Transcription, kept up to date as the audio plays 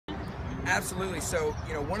Absolutely. So,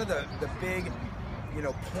 one of the big,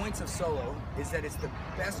 points of Solo is that it's the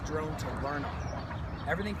best drone to learn on.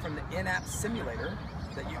 Everything from the in-app simulator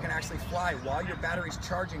that you can actually fly while your battery's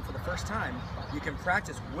charging for the first time, you can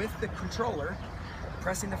practice with the controller,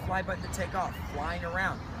 pressing the fly button to take off, flying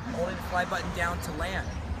around, holding the fly button down to land,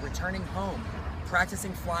 returning home,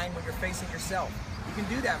 practicing flying when you're facing yourself. You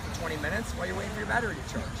can do that for 20 minutes while you're waiting for your battery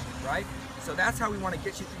to charge, right? So that's how we want to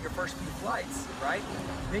get you through your first few flights, right?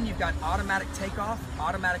 Then you've got automatic takeoff,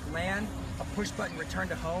 automatic land, a push button return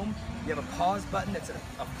to home. You have a pause button that's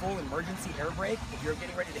a full emergency air brake. If you're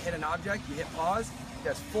getting ready to hit an object, you hit pause, it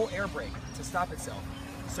does full air brake to stop itself.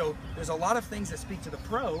 So there's a lot of things that speak to the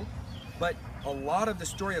pro, but a lot of the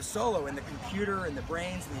story of Solo and the computer and the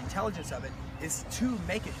brains and the intelligence of it is to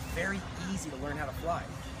make it very easy to learn how to fly.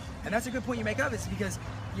 And that's a good point you make of it, is because,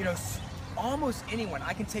 almost anyone,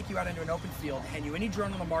 I can take you out into an open field, hand you any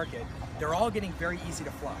drone on the market, they're all getting very easy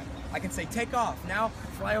to fly. I can say, take off, now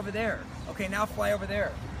fly over there. Okay, now fly over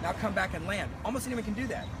there. Now come back and land. Almost anyone can do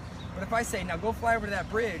that. But if I say, now go fly over to that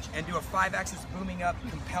bridge and do a 5-axis booming up,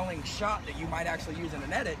 compelling shot that you might actually use in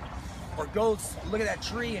an edit, or go look at that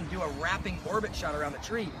tree and do a wrapping orbit shot around the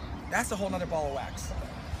tree, that's a whole nother ball of wax.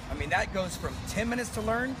 I mean, that goes from 10 minutes to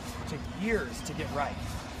learn to years to get right.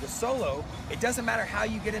 With Solo, it doesn't matter how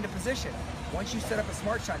you get into position. Once you set up a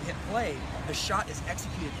smart shot and hit play, the shot is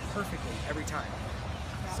executed perfectly every time.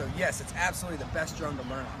 So yes, it's absolutely the best drone to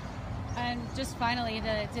learn on. And just finally,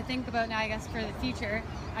 to think about now, I guess, for the future,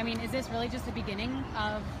 I mean, is this really just the beginning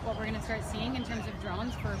of what we're going to start seeing in terms of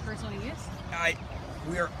drones for personal use?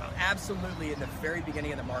 We are absolutely in the very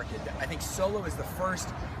beginning of the market. I think Solo is the first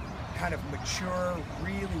kind of mature,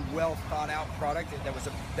 really well thought out product. That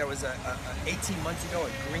was 18 months ago,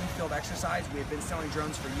 a greenfield exercise. We had been selling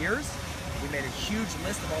drones for years. We made a huge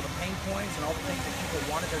list of all the pain points and all the things that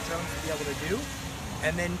people wanted their drones to be able to do.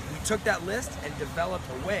 And then we took that list and developed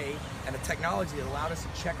a way and a technology that allowed us to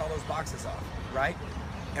check all those boxes off, right?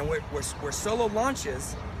 And where Solo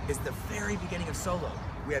launches is the very beginning of Solo.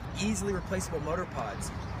 We have easily replaceable motor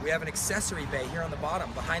pods. We have an accessory bay here on the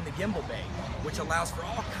bottom behind the gimbal bay, which allows for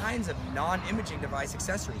all kinds of non-imaging device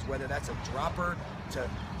accessories, whether that's a dropper to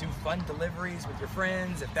do fun deliveries with your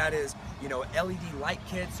friends, if that is, LED light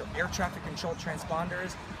kits or air traffic control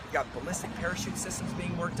transponders. We've got ballistic parachute systems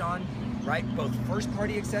being worked on, right? Both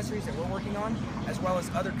first-party accessories that we're working on, as well as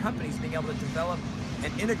other companies being able to develop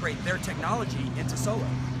and integrate their technology into Solo.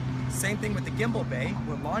 Same thing with the gimbal bay.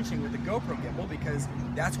 We're launching with the GoPro gimbal because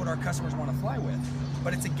that's what our customers want to fly with.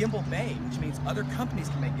 But it's a gimbal bay, which means other companies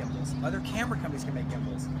can make gimbals, other camera companies can make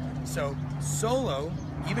gimbals. So Solo,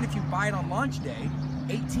 even if you buy it on launch day,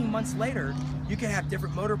 18 months later, you can have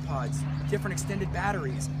different motor pods, different extended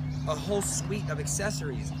batteries, a whole suite of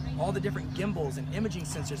accessories, all the different gimbals and imaging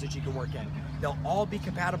sensors that you can work in. They'll all be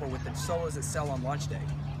compatible with the Solos that sell on launch day.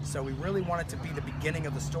 So we really want it to be the beginning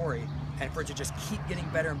of the story and for it to just keep getting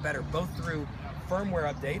better and better, both through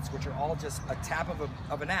firmware updates, which are all just a tap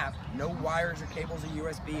of an app, no wires or cables or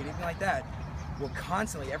USB, anything like that. We're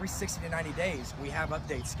constantly, every 60 to 90 days, we have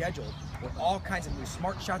updates scheduled where all kinds of new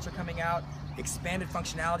smart shots are coming out, expanded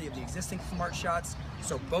functionality of the existing smart shots.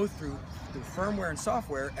 So both through firmware and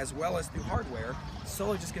software, as well as through hardware,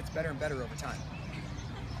 Solo just gets better and better over time.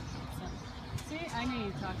 See, I knew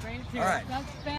you'd talk, right? All right.